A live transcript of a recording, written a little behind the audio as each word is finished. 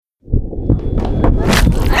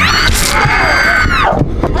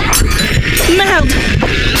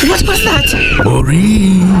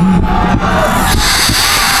Marie!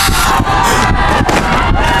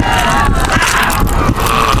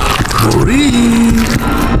 Marie!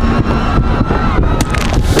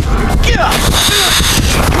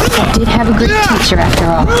 I did have a good teacher after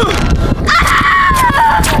all.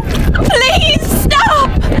 Please stop!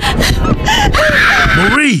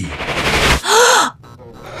 Marie!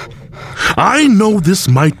 I know this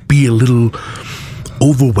might be a little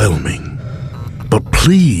overwhelming, but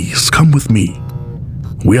please come with me.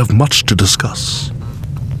 We have much to discuss.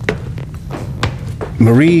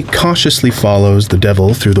 Marie cautiously follows the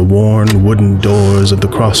devil through the worn wooden doors of the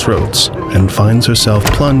crossroads and finds herself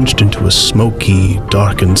plunged into a smoky,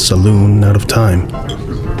 darkened saloon out of time.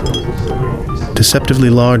 Deceptively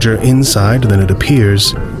larger inside than it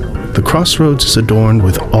appears, the crossroads is adorned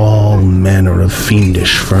with all manner of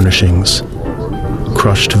fiendish furnishings.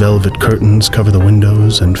 Crushed velvet curtains cover the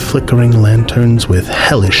windows, and flickering lanterns with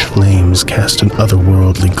hellish flames cast an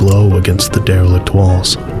otherworldly glow against the derelict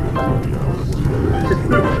walls.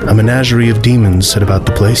 A menagerie of demons sit about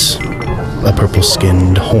the place. A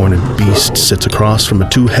purple-skinned, horned beast sits across from a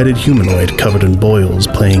two-headed humanoid covered in boils,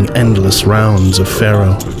 playing endless rounds of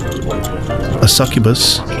Pharaoh. A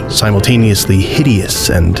succubus, simultaneously hideous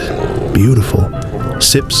and beautiful,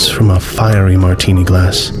 sips from a fiery martini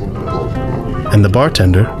glass. And the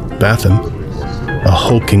bartender, Batham, a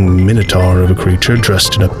hulking minotaur of a creature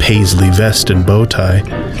dressed in a paisley vest and bow tie,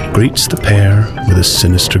 greets the pair with a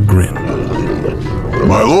sinister grin.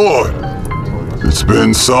 My lord, it's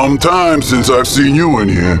been some time since I've seen you in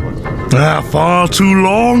here. Far too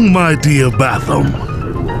long, my dear Batham.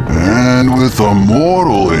 And with a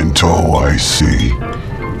mortal in tow, I see.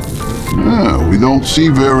 We don't see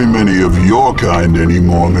very many of your kind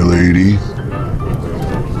anymore, milady.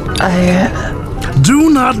 Do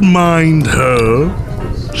not mind her.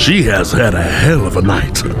 She has had a hell of a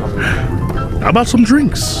night. How about some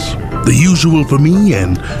drinks? The usual for me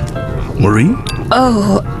and Marie?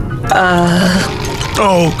 Oh,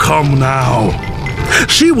 come now.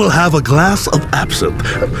 She will have a glass of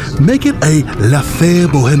absinthe. Make it a La Fée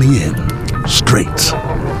Bohémienne. Straight.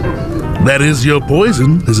 That is your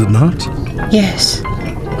poison, is it not? Yes.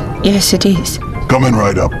 Yes, it is. Coming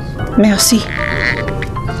right up. Merci.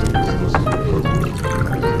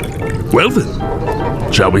 Well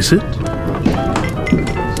then, shall we sit?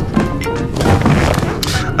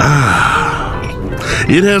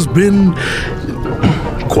 It has been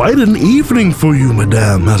quite an evening for you,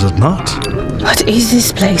 madame, has it not? What is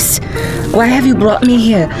this place? Why have you brought me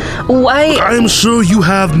here? Why? I am sure you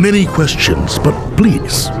have many questions, but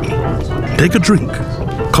please, take a drink.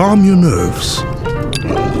 Calm your nerves.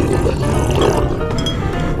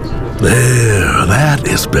 There, that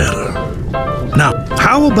is better. Now,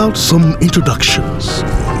 how about some introductions?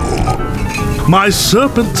 My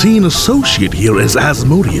serpentine associate here is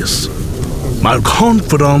Asmodeus, my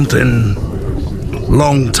confidant and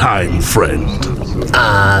longtime friend.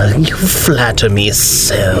 You flatter me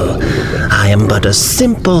so. I am but a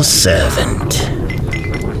simple servant.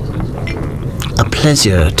 A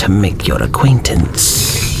pleasure to make your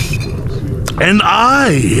acquaintance. And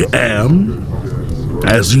I am,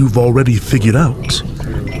 as you've already figured out.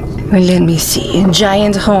 Well, let me see.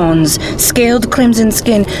 Giant horns, scaled crimson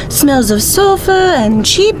skin, smells of sulfur and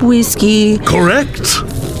cheap whiskey. Correct.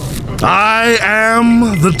 I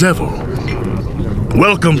am the devil.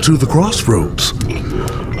 Welcome to the crossroads.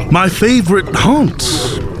 My favorite haunt,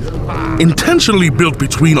 intentionally built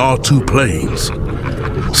between our two planes.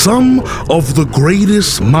 Some of the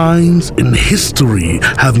greatest minds in history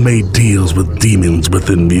have made deals with demons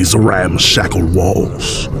within these ramshackle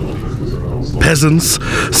walls. Peasants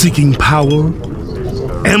seeking power,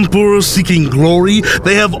 emperors seeking glory,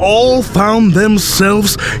 they have all found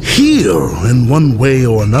themselves here in one way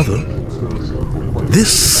or another.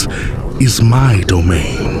 This is my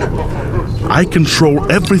domain. I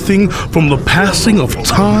control everything from the passing of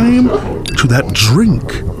time to that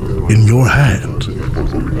drink in your hand.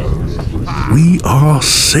 We are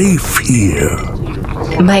safe here.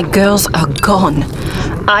 My girls are gone.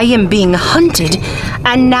 I am being hunted,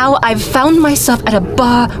 and now I've found myself at a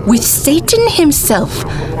bar with Satan himself.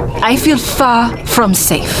 I feel far from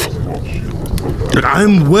safe.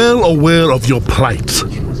 I'm well aware of your plight.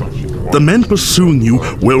 The men pursuing you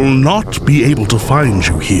will not be able to find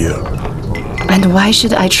you here. And why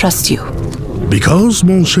should I trust you? Because,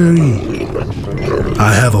 mon chéri,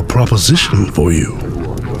 I have a proposition for you.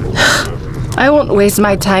 I won't waste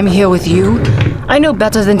my time here with you. I know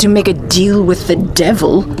better than to make a deal with the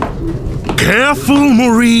devil. Careful,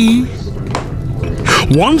 Marie.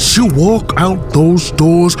 Once you walk out those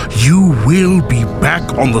doors, you will be back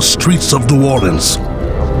on the streets of New Orleans.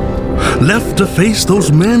 left to face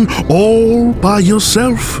those men all by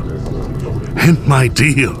yourself. And my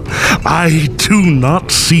dear, I do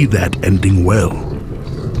not see that ending well.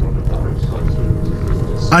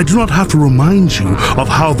 I do not have to remind you of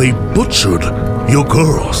how they butchered your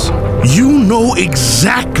girls. You know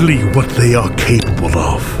exactly what they are capable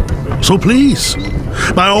of. So please,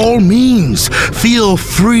 by all means, feel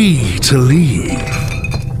free to leave.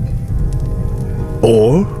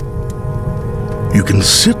 Or you can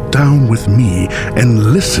sit down with me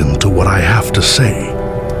and listen to what I have to say.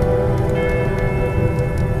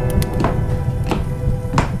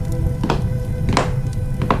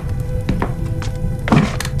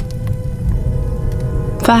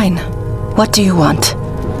 Fine. What do you want?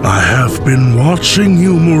 I have been watching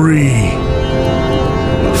you, Marie,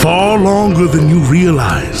 far longer than you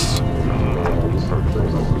realize.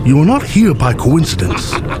 You are not here by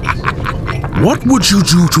coincidence. What would you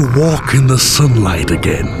do to walk in the sunlight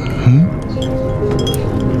again?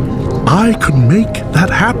 I could make that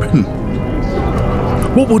happen.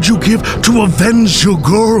 What would you give to avenge your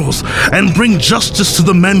girls and bring justice to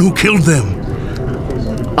the men who killed them?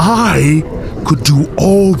 I could do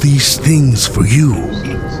all these things for you.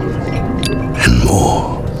 And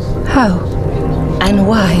more. How? And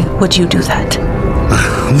why would you do that?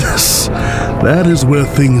 That is where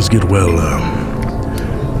things get, well,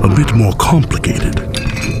 a bit more complicated.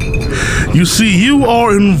 You see, you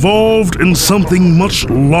are involved in something much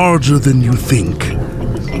larger than you think.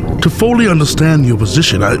 To fully understand your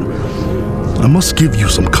position, I must give you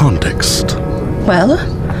some context. Well,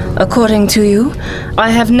 according to you, I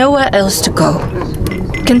have nowhere else to go.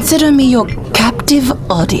 Consider me your captive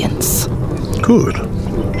audience. Good.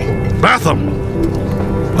 Batham,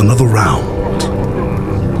 another round.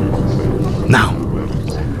 Now,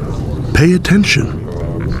 pay attention.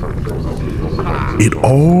 It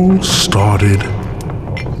all started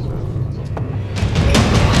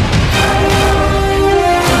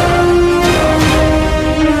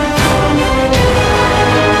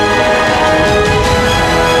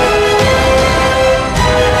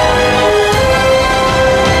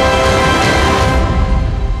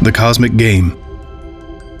The Cosmic Game,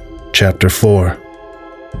 Chapter 4,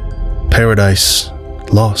 Paradise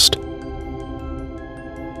Lost.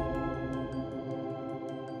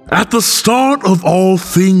 At the start of all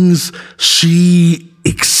things, she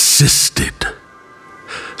existed.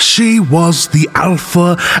 She was the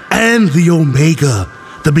Alpha and the Omega,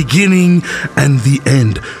 the beginning and the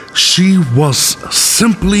end. She was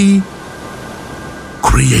simply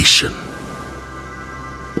creation.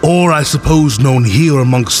 Or I suppose known here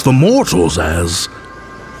amongst the mortals as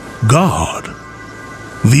God,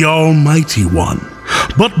 the Almighty One.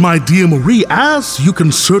 But my dear Marie, as you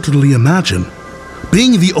can certainly imagine,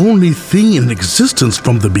 being the only thing in existence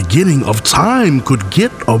from the beginning of time could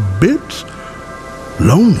get a bit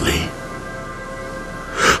lonely.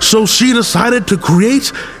 So she decided to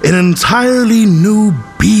create an entirely new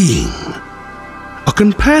being, a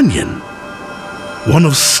companion, one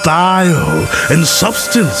of style and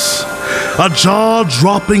substance, a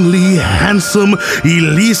jaw-droppingly handsome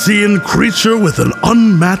Elysian creature with an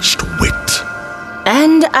unmatched wit.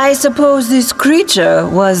 And I suppose this creature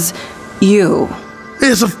was you.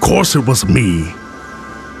 Yes, of course it was me.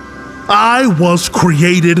 I was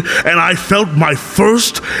created, and I felt my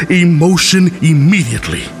first emotion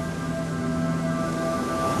immediately.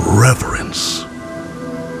 Reverence.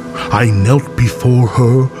 I knelt before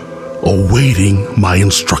her, awaiting my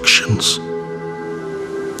instructions.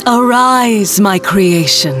 Arise, my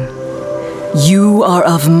creation. You are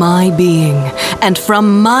of my being, and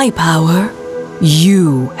from my power,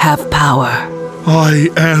 you have power. I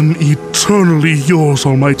am eternally yours,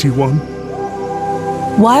 Almighty One.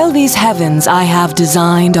 While these heavens I have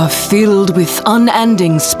designed are filled with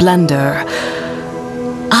unending splendor,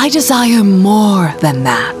 I desire more than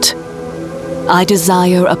that. I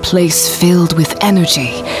desire a place filled with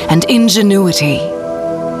energy and ingenuity,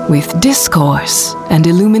 with discourse and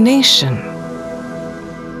illumination.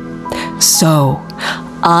 So,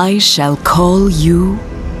 I shall call you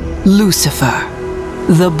Lucifer,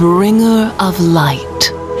 the bringer of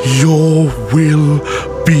light. Your will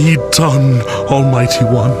be done, Almighty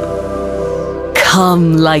One.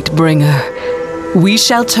 Come, Lightbringer. We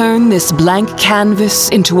shall turn this blank canvas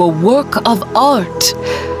into a work of art.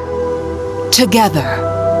 Together.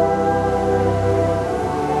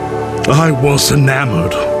 I was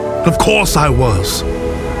enamored. Of course I was.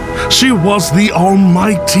 She was the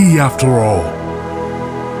Almighty after all.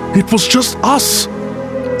 It was just us,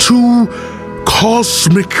 two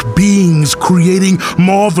cosmic beings creating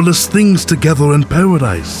marvelous things together in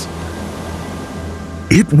paradise.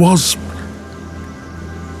 It was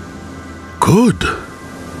good.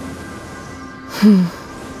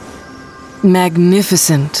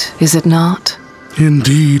 Magnificent, is it not?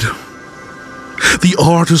 Indeed. The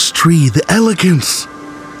artistry, the elegance.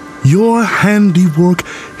 Your handiwork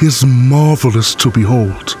is marvelous to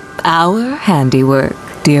behold. Our handiwork,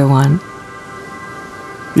 dear one.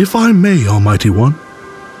 If I may, Almighty One.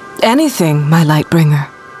 Anything, my Lightbringer.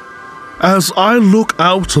 As I look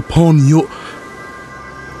out upon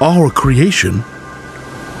our creation,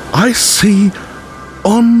 I see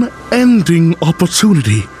unending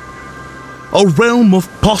opportunity. A realm of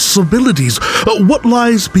possibilities. What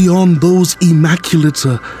lies beyond those immaculate...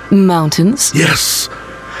 Mountains? Yes.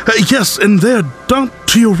 Yes, and there, down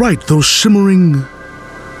to your right, those shimmering...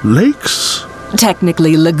 lakes?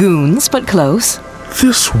 Technically lagoons, but close.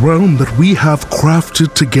 This realm that we have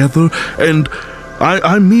crafted together, and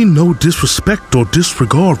I mean no disrespect or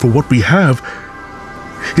disregard for what we have,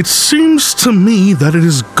 it seems to me that it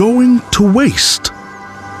is going to waste.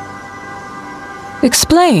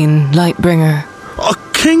 Explain, Lightbringer. A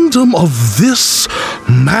kingdom of this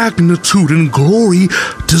magnitude and glory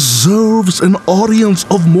deserves an audience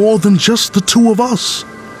of more than just the two of us.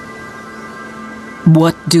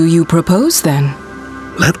 What do you propose, then?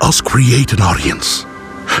 Let us create an audience,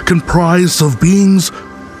 comprised of beings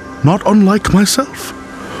not unlike myself,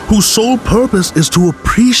 whose sole purpose is to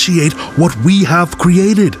appreciate what we have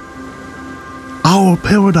created. Our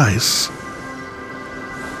paradise.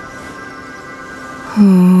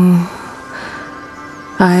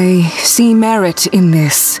 I see merit in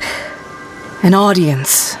this. An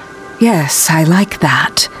audience. Yes, I like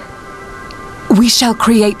that. We shall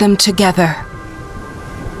create them together.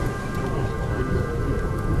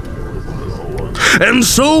 And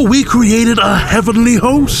so we created a heavenly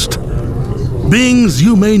host. Beings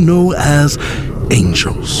you may know as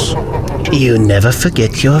angels. You never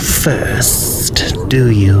forget your first,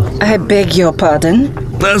 do you? I beg your pardon?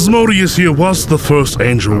 Asmodeus here was the first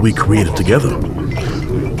angel we created together.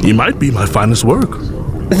 He might be my finest work.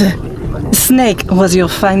 The snake was your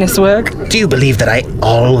finest work? Do you believe that I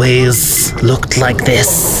always looked like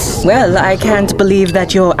this? Well, I can't believe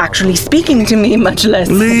that you're actually speaking to me, much less...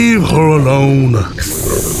 Leave her alone.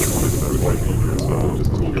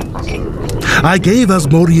 I gave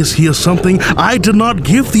Asmodeus here something I did not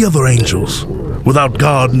give the other angels, without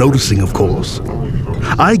God noticing, of course.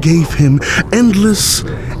 I gave him endless,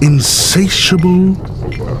 insatiable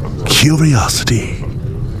curiosity.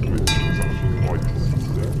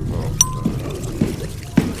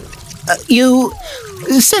 You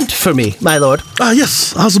sent for me, my lord.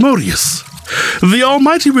 Yes, Asmodeus. The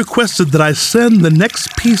Almighty requested that I send the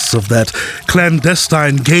next piece of that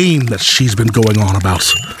clandestine game that she's been going on about.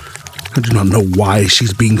 I do not know why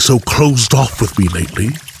she's being so closed off with me lately.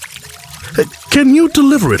 Can you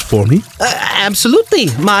deliver it for me? Absolutely,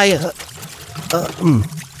 my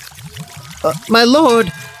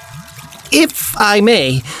lord. If I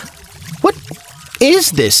may, what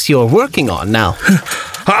is this you're working on now?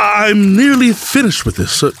 I'm nearly finished with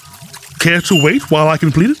this. Care to wait while I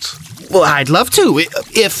complete it? Well, I'd love to,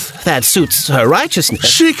 if that suits her righteousness.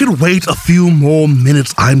 She can wait a few more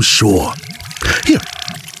minutes, I'm sure. Here,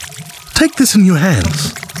 take this in your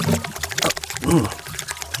hands.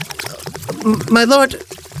 My lord,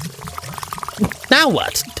 now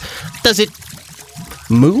what? Does it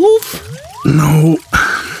move? No,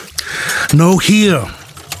 here.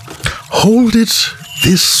 Hold it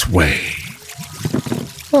this way.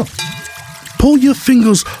 Oh. Pull your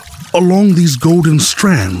fingers along these golden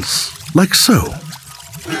strands, like so.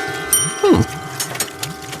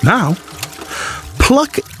 Now,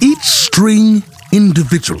 pluck each string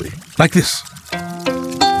individually, like this.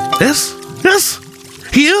 Yes.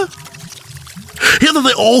 Hear that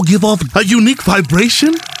they all give off a unique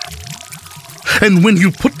vibration? And when you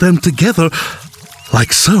put them together,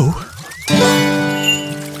 like so,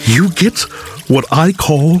 you get what I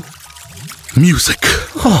call music.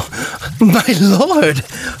 Oh, my lord,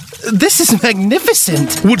 this is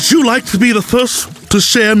magnificent. Would you like to be the first to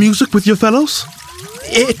share music with your fellows?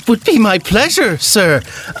 It would be my pleasure, sir.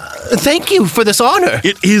 Thank you for this honor.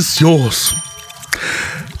 It is yours.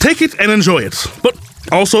 Take it and enjoy it. But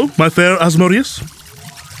also, my fair Asmodeus,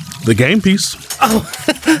 the game piece. Oh,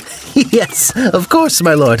 yes, of course,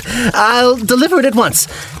 my lord. I'll deliver it at once.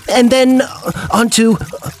 And then on to,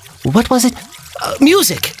 what was it?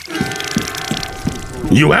 Music.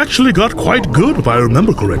 You actually got quite good, if I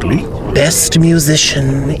remember correctly. Best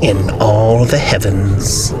musician in all the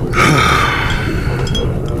heavens.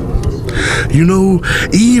 You know,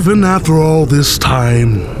 even after all this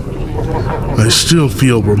time, I still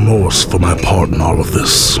feel remorse for my part in all of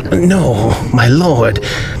this. No, my lord.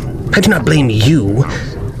 I do not blame you.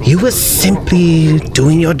 You were simply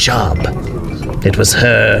doing your job. It was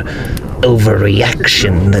her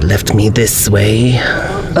overreaction that left me this way.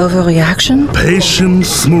 Overreaction?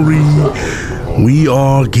 Patience, Marie. We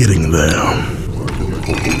are getting there.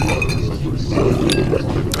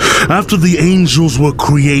 After the angels were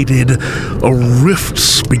created,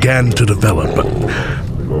 rifts began to develop.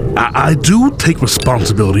 I do take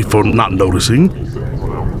responsibility for not noticing.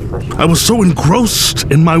 I was so engrossed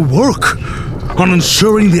in my work on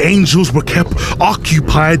ensuring the angels were kept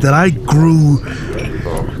occupied that I grew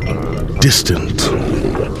distant.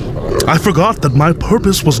 I forgot that my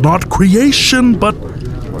purpose was not creation, but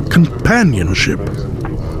companionship.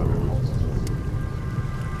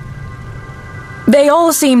 They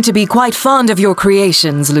all seem to be quite fond of your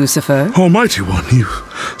creations, Lucifer. Almighty One, you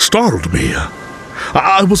startled me.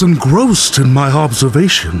 I was engrossed in my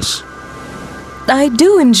observations. I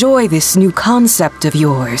do enjoy this new concept of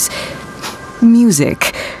yours.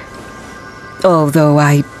 Music. Although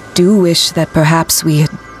I do wish that perhaps we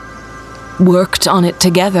had worked on it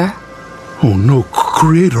together. Oh no,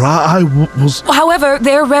 Creator, I was... However,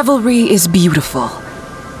 their revelry is beautiful.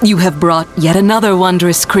 You have brought yet another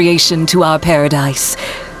wondrous creation to our paradise.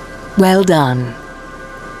 Well done.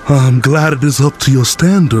 I'm glad it is up to your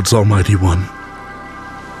standards, Almighty One.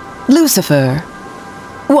 Lucifer,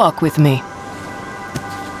 walk with me.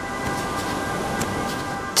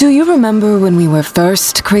 Do you remember when we were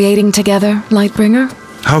first creating together, Lightbringer?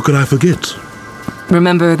 How could I forget?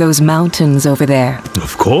 Remember those mountains over there?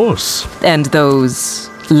 Of course. And those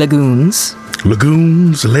lagoons?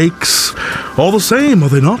 Lagoons, lakes, all the same, are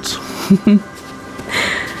they not?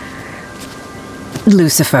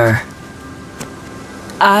 Lucifer,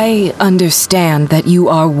 I understand that you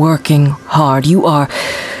are working hard. You are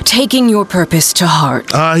taking your purpose to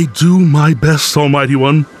heart. I do my best, Almighty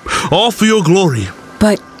One, all for your glory.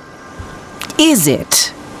 But is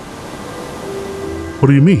it? What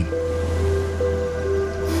do you mean?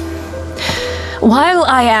 While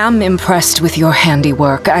I am impressed with your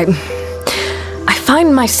handiwork, I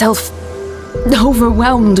find myself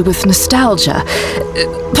overwhelmed with nostalgia.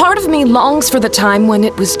 Part of me longs for the time when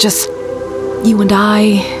it was just you and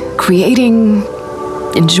I creating,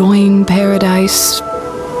 enjoying paradise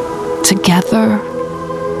together.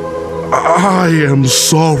 I am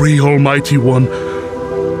sorry, Almighty One.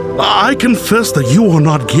 I confess that you are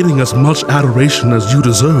not getting as much adoration as you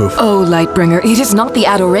deserve. Oh, Lightbringer, it is not the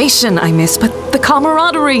adoration I miss, but the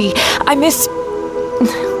camaraderie. I miss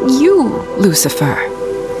you, Lucifer.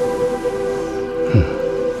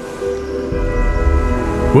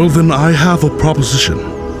 Well, then I have a proposition.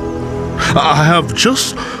 I have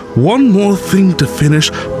just one more thing to finish,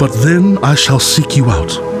 but then I shall seek you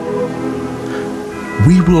out.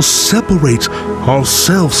 We will separate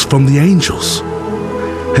ourselves from the angels,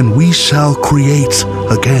 and we shall create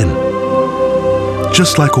again,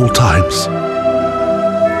 just like old times.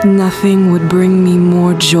 Nothing would bring me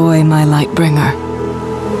more joy, my Lightbringer.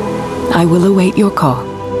 I will await your call.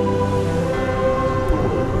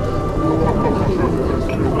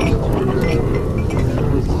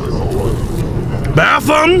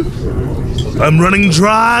 Batham? I'm running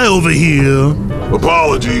dry over here.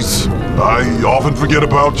 Apologies. I often forget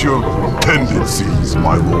about your tendencies,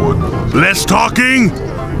 my lord. Less talking,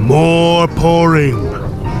 more pouring.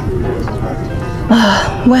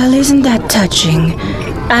 Well, isn't that touching?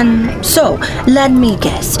 And so, let me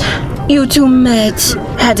guess. You two met,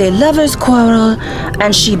 had a lover's quarrel,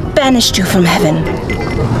 and she banished you from heaven.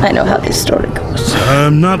 I know how this story goes.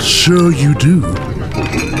 I'm not sure you do.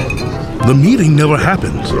 The meeting never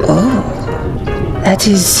happened. Oh, that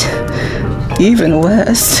is even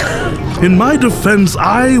worse. In my defense,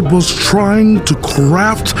 I was trying to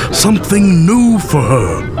craft something new for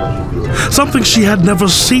her. Something she had never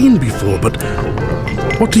seen before, but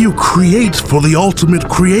what do you create for the ultimate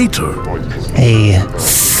creator? A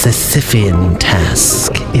Sisyphean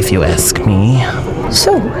task, if you ask me.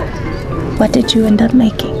 So, what did you end up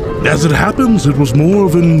making? As it happens, it was more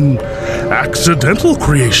of an accidental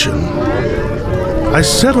creation. I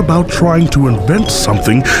set about trying to invent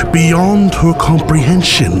something beyond her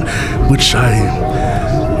comprehension, which I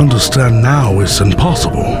understand now is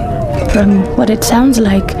impossible. From what it sounds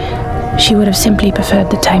like, she would have simply preferred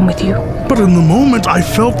the time with you. But in the moment, I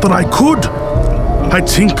felt that I could. I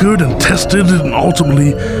tinkered and tested and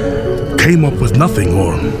ultimately came up with nothing,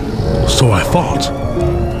 or so I thought.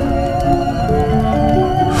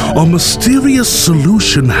 A mysterious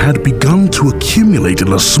solution had begun to accumulate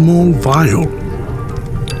in a small vial.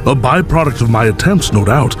 A byproduct of my attempts, no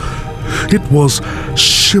doubt. It was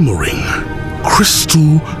shimmering,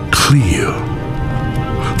 crystal clear.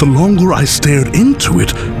 the longer I stared into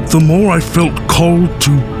it, the more I felt called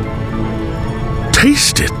to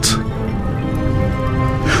taste it.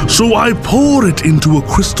 So I poured it into a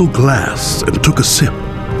crystal glass and took a sip.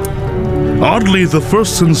 Oddly, the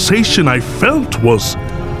first sensation I felt was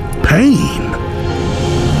pain.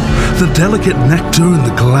 The delicate nectar in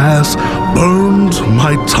the glass burned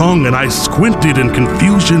my tongue, and I squinted in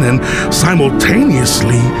confusion and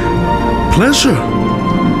simultaneously pleasure.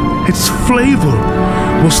 Its flavor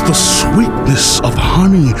was the sweetness of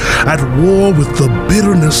honey at war with the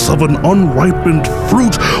bitterness of an unripened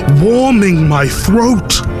fruit warming my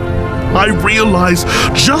throat. I realized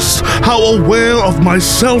just how aware of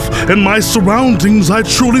myself and my surroundings I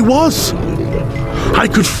truly was. I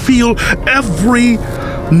could feel every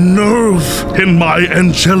nerve in my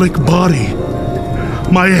angelic body.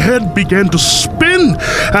 My head began to spin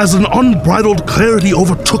as an unbridled clarity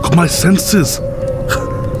overtook my senses.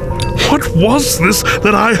 What was this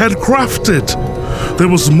that I had crafted? There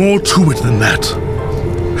was more to it than that.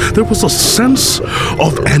 There was a sense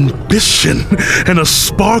of ambition and a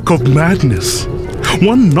spark of madness.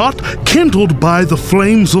 One not kindled by the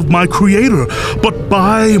flames of my creator, but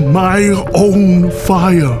by my own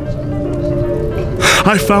fire.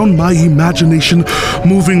 I found my imagination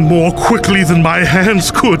moving more quickly than my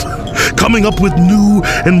hands could, coming up with new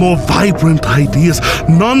and more vibrant ideas,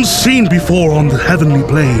 none seen before on the heavenly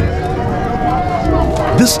plane.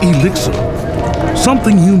 This elixir,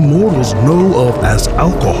 something you mortals know of as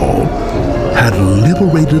alcohol, had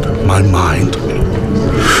liberated my mind,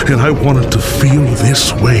 and I wanted to feel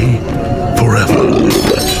this way forever.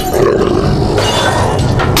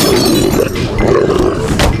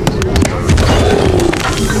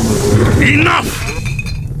 Enough!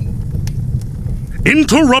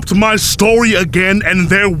 Interrupt my story again, and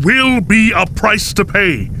there will be a price to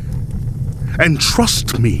pay. And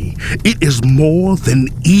trust me, it is more than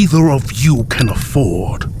either of you can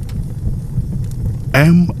afford.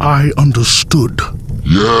 Am I understood?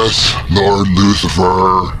 Yes, Lord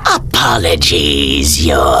Lucifer. Apologies,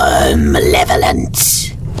 Your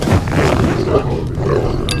Malevolence.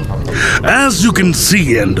 As you can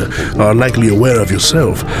see and are likely aware of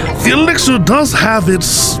yourself, the elixir does have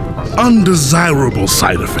its undesirable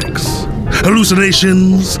side effects.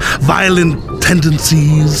 Hallucinations, violent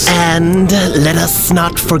tendencies. And let us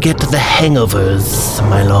not forget the hangovers,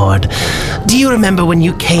 my lord. Do you remember when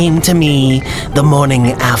you came to me the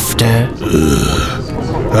morning after?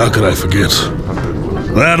 How could I forget?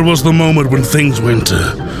 That was the moment when things went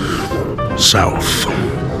south.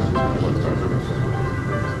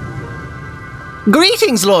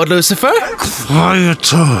 Greetings, Lord Lucifer.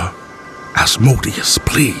 Quieter, Asmodeus,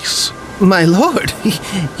 please. My lord,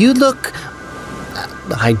 you look...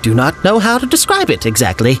 I do not know how to describe it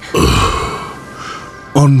exactly.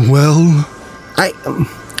 Unwell? I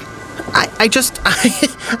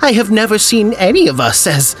have never seen any of us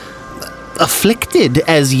as afflicted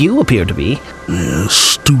as you appear to be.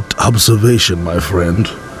 Astute observation, my friend.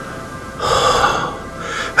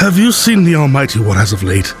 Have you seen the Almighty One as of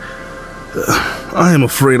late? I am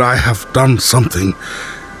afraid I have done something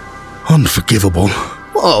unforgivable.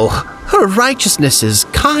 Oh, her righteousness is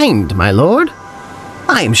kind, my lord.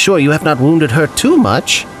 I am sure you have not wounded her too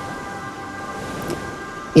much.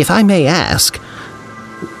 If I may ask,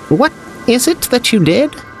 what is it that you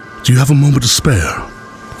did? Do you have a moment to spare?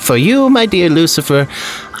 For you, my dear Lucifer,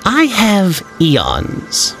 I have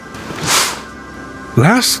eons.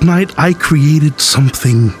 Last night I created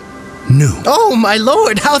something new. Oh, my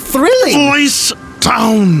lord, how thrilling! Voice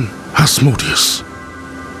down, Asmodeus.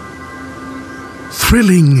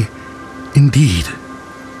 Thrilling indeed,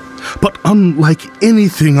 but unlike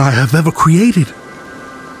anything I have ever created.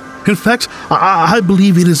 In fact, I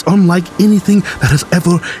believe it is unlike anything that has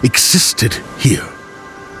ever existed here.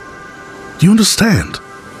 Do you understand?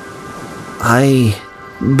 I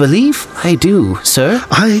believe I do, sir.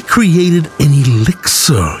 I created an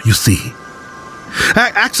elixir, you see.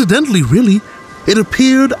 Accidentally, really. It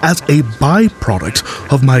appeared as a byproduct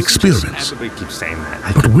of my experiments.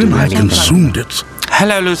 But when I consumed it...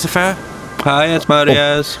 Hello, Lucifer. Hi,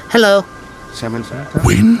 Asmodeus. Hello.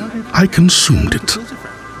 When I consumed it,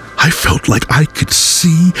 I felt like I could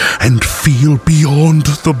see and feel beyond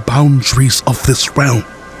the boundaries of this realm.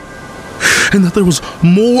 And that there was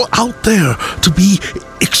more out there to be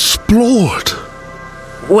explored.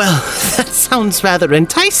 Well, that sounds rather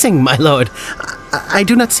enticing, my lord. I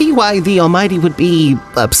do not see why the Almighty would be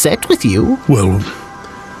upset with you. Well,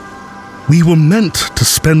 we were meant to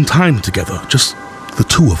spend time together, just the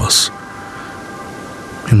two of us.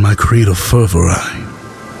 In my creative fervor,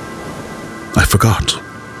 I forgot.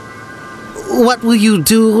 What will you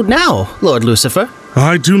do now, Lord Lucifer?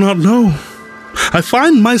 I do not know. I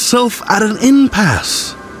find myself at an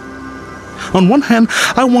impasse. On one hand,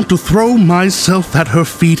 I want to throw myself at her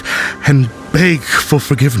feet and beg for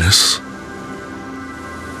forgiveness.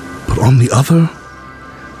 But on the other,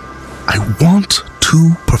 I want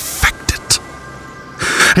to perfect it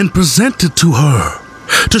and present it to her,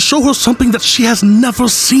 to show her something that she has never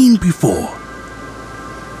seen before.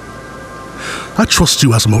 I trust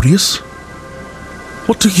you, Asmodeus.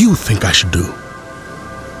 What do you think I should do?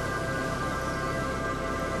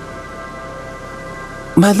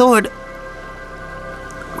 My lord,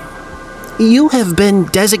 you have been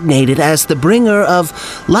designated as the bringer of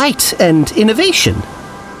light and innovation.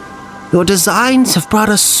 Your designs have brought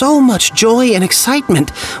us so much joy and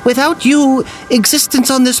excitement. Without you,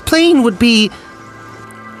 existence on this plane would be...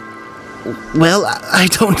 Well, I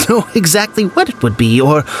don't know exactly what it would be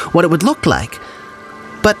or what it would look like.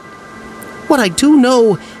 But what I do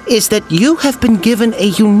know is that you have been given a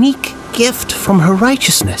unique gift from her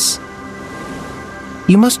righteousness.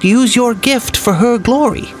 You must use your gift for her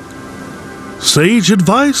glory. Sage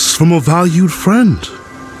advice from a valued friend.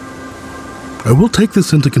 I will take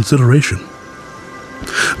this into consideration.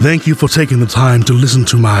 Thank you for taking the time to listen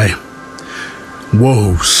to my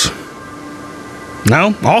woes.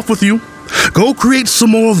 Now, off with you. Go create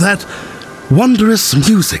some more of that wondrous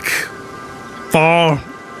music. Far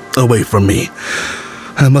away from me.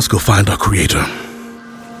 I must go find our creator.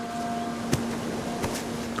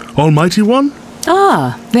 Almighty One?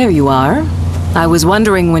 Ah, there you are. I was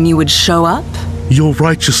wondering when you would show up. Your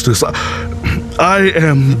righteousness, I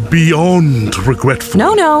am beyond regretful.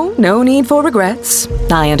 No need for regrets.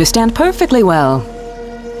 I understand perfectly well.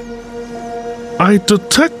 I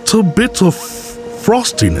detect a bit of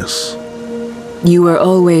frostiness. You were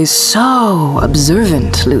always so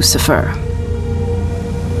observant, Lucifer.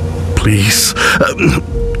 Please,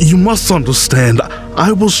 you must understand,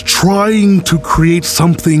 I was trying to create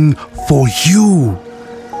something for you.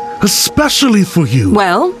 Especially for you.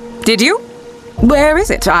 Well, did you? Where is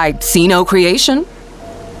it? I see no creation.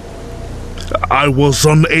 I was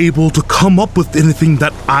unable to come up with anything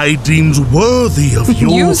that I deemed worthy of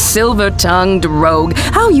your... You silver-tongued rogue.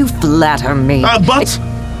 How you flatter me. But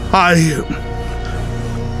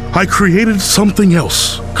I created something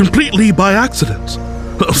else, completely by accident,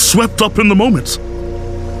 swept up in the moment.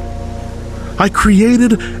 I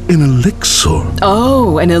created an elixir.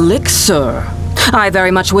 Oh, an elixir. I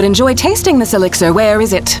very much would enjoy tasting this elixir. Where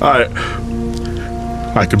is it?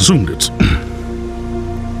 I consumed it.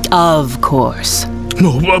 Of course.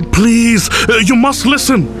 No, please, you must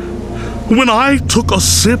listen. When I took a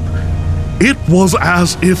sip, it was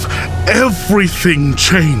as if everything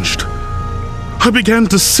changed. I began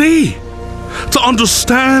to see, to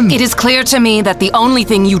understand. It is clear to me that the only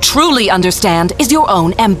thing you truly understand is your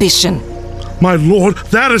own ambition. My lord,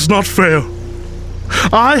 that is not fair.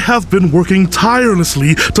 I have been working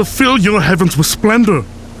tirelessly to fill your heavens with splendor,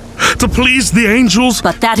 to please the angels.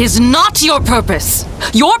 But that is not your purpose.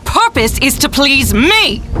 Your purpose is to please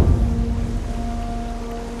me.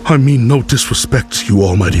 I mean no disrespect to you,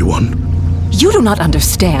 Almighty One. You do not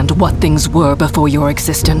understand what things were before your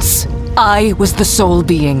existence. I was the sole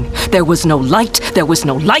being. There was no light, there was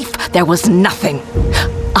no life, there was nothing.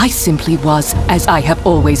 I simply was as I have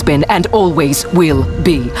always been and always will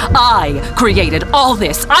be. I created all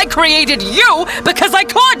this. I created you because I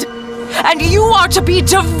could. And you are to be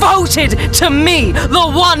devoted to me,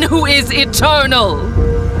 the one who is eternal.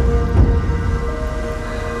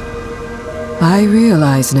 I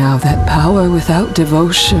realize now that power without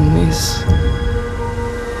devotion is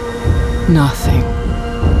nothing.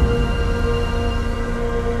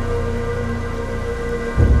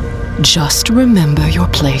 Just remember your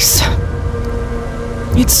place.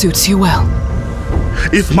 It suits you well.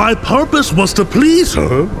 If my purpose was to please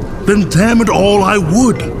her, then damn it all I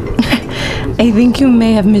would. I think you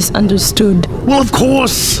may have misunderstood. Well, of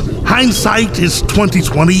course, hindsight is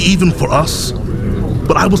 20/20 even for us.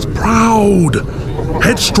 But I was proud,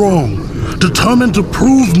 headstrong, determined to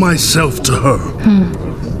prove myself to her.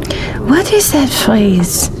 What is that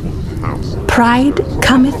phrase? Pride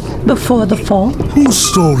cometh before the fall? Whose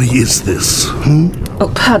story is this?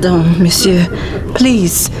 Oh, pardon, monsieur.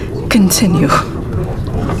 Please, continue.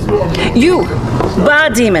 You, bar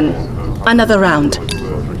demon, another round.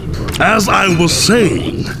 As I was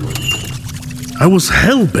saying, I was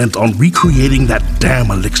hell-bent on recreating that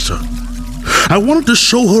damn elixir. I wanted to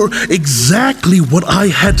show her exactly what I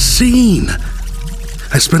had seen.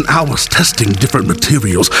 I spent hours testing different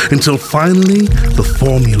materials until finally the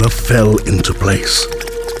formula fell into place.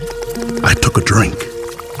 I took a drink.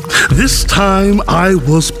 This time I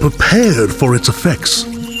was prepared for its effects.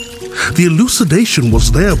 The elucidation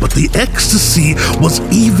was there, but the ecstasy was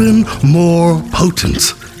even more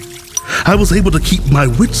potent. I was able to keep my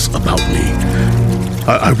wits about me.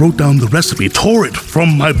 I wrote down the recipe, tore it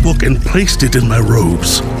from my book, and placed it in my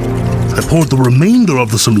robes. I poured the remainder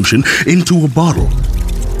of the solution into a bottle.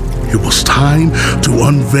 It was time to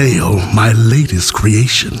unveil my latest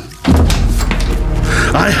creation.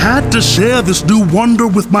 I had to share this new wonder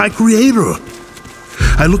with my creator.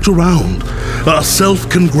 I looked around, a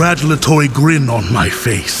self-congratulatory grin on my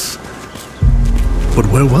face. But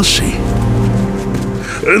where was she?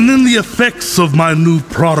 And then the effects of my new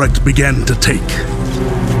product began to take.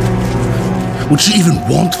 Would she even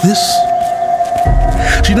want this?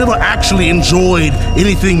 She never actually enjoyed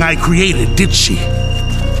anything I created, did she?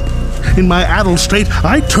 In my adult state,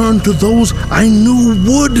 I turned to those I knew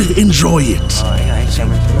would enjoy it.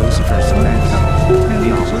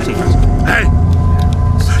 Hey,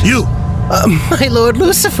 you! My Lord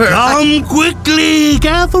Lucifer! Come quickly!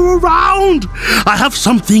 Gather around! I have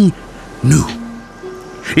something new.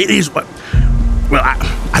 It is... Well,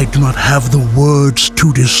 I do not have the words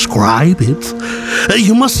to describe it.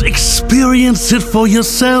 You must experience it for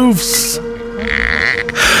yourselves.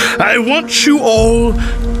 I want you all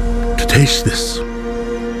to taste this.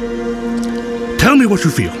 Tell me what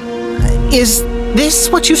you feel. Is this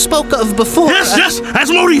what you spoke of before? Yes,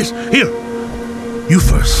 Asmodeus! Here, you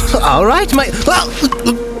first. All right, my... Well...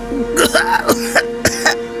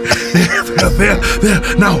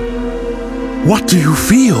 There. Now, what do you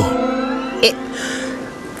feel?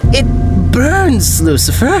 It burns,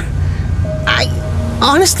 Lucifer. I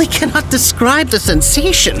honestly cannot describe the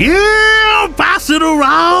sensation. Yeah, pass it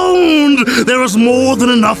around. There is more than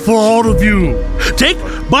enough for all of you. Take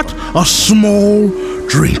but a small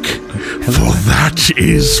drink, for that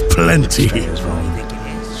is plenty.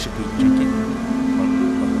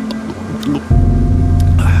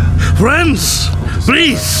 Friends,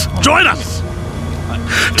 please join us.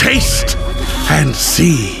 Taste and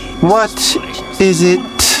see. What is it?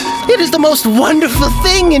 It is the most wonderful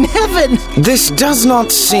thing in heaven. This does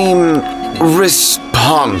not seem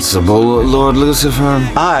responsible, Lord Lucifer.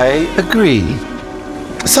 I agree.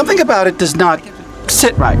 Something about it does not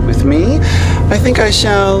sit right with me. I think I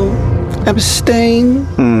shall abstain.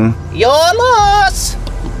 Your loss.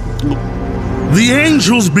 The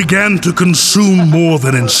angels began to consume more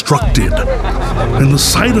than instructed, and the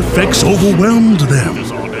side effects overwhelmed them.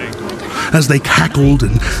 As they cackled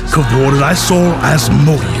and cavorted, I saw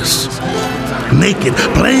Asmodeus, naked,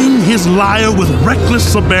 playing his lyre with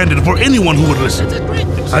reckless abandon for anyone who would listen.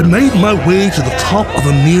 I made my way to the top of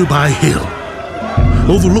a nearby hill,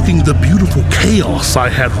 overlooking the beautiful chaos I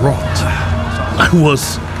had wrought. I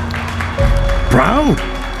was proud,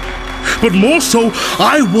 but more so,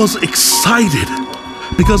 I was excited,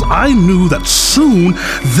 because I knew that soon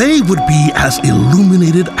they would be as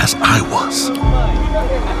illuminated as I was.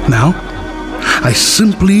 Now, I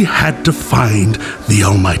simply had to find the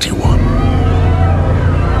Almighty One.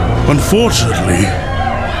 Unfortunately,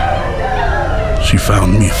 she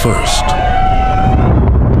found me first.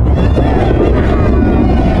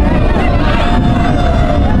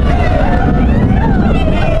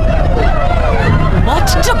 What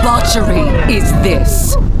debauchery is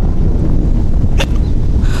this?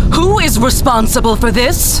 Who is responsible for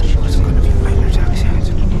this?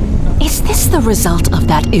 Is this the result of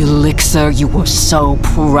that elixir you were so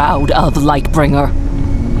proud of, Lightbringer?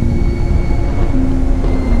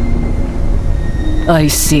 I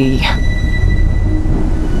see.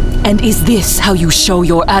 And is this how you show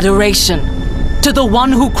your adoration to the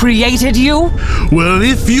one who created you? Well,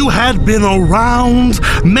 if you had been around,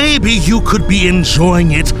 maybe you could be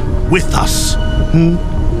enjoying it with us.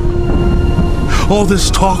 All this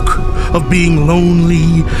talk of being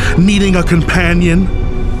lonely, needing a companion.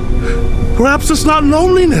 Perhaps it's not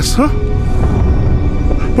loneliness, huh?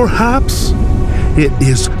 Perhaps it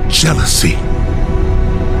is jealousy.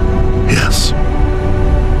 Yes.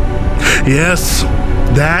 Yes,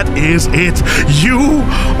 that is it. You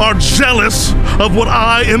are jealous of what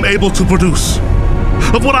I am able to produce,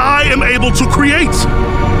 of what I am able to create.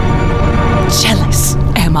 Jealous,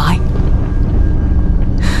 am I?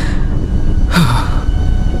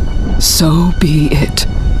 So be it.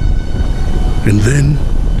 And then,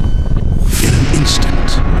 in an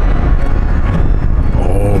instant,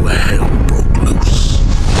 all hell broke loose.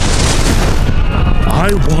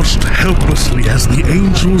 I watched helplessly as the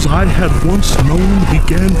angels I had once known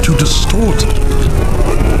began to distort.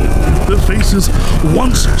 Their faces,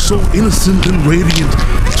 once so innocent and radiant,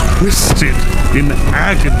 twisted in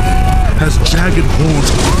agony as jagged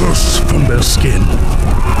horns burst from their skin.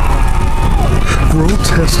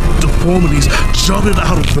 Grotesque deformities jutted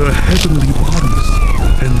out of their heavenly bodies.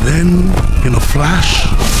 And then, in a flash,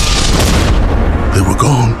 they were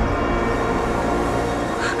gone.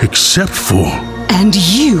 Except for... And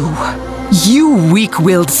you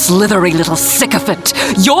weak-willed, slithery little sycophant,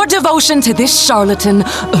 your devotion to this charlatan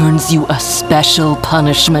earns you a special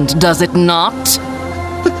punishment, does it not?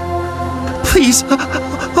 Please,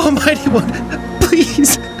 Almighty One,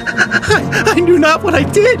 please. I knew not what I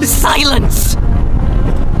did. Silence!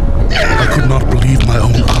 I could not believe my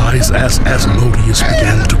own eyes as Asmodeus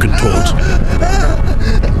began to contort.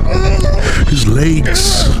 His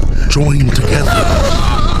legs joined together.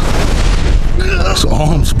 His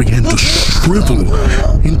arms began to shrivel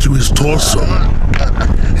into his torso.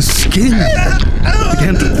 His skin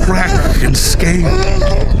began to crack and scale.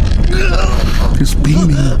 His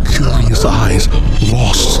beaming, curious eyes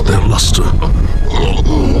lost their luster.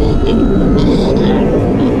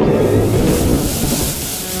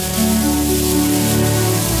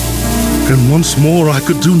 And once more I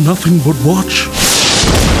could do nothing but watch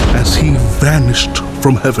as he vanished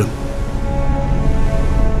from heaven.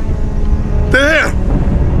 There!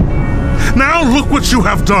 Now look what you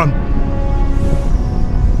have done!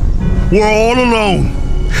 We're all alone.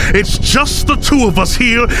 It's just the two of us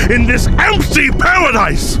here in this empty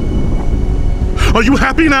paradise! Are you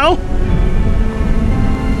happy now?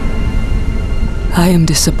 I am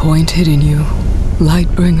disappointed in you,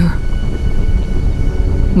 Lightbringer.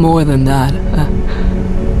 More than that,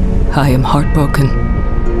 I am heartbroken.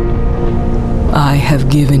 I have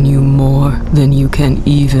given you more than you can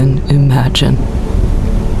even imagine.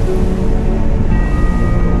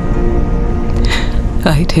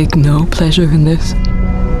 I take no pleasure in this.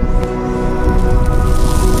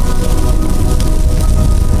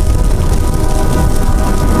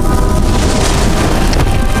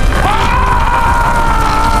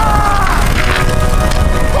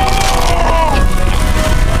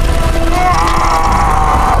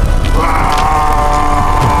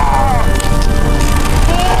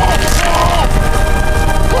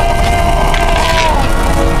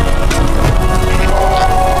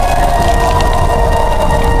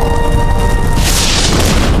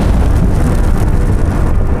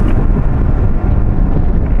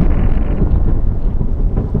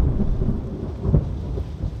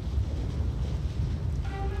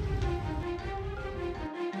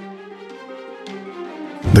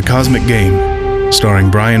 The Cosmic Game, starring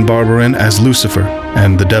Brian Barberin as Lucifer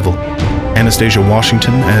and the Devil, Anastasia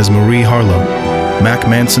Washington as Marie Harlow, Mac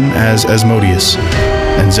Manson as Asmodeus,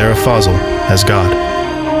 and Zara Fazal as God,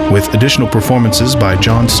 with additional performances by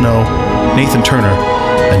Jon Snow, Nathan Turner,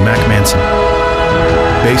 and Mac Manson.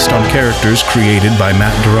 Based on characters created by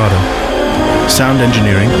Matt Dorado. Sound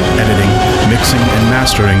engineering, editing, mixing, and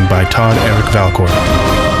mastering by Todd Eric Valcourt.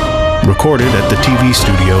 Recorded at the TV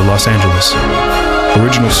Studio, Los Angeles.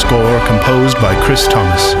 Original score composed by Chris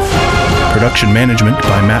Thomas. Production management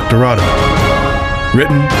by Matt Dorado.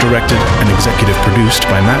 Written, directed, and executive produced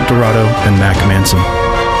by Matt Dorado and Mac Manson.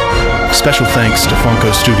 Special thanks to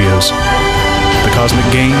Funko Studios. The Cosmic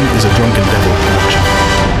Game is a Drunken Devil production.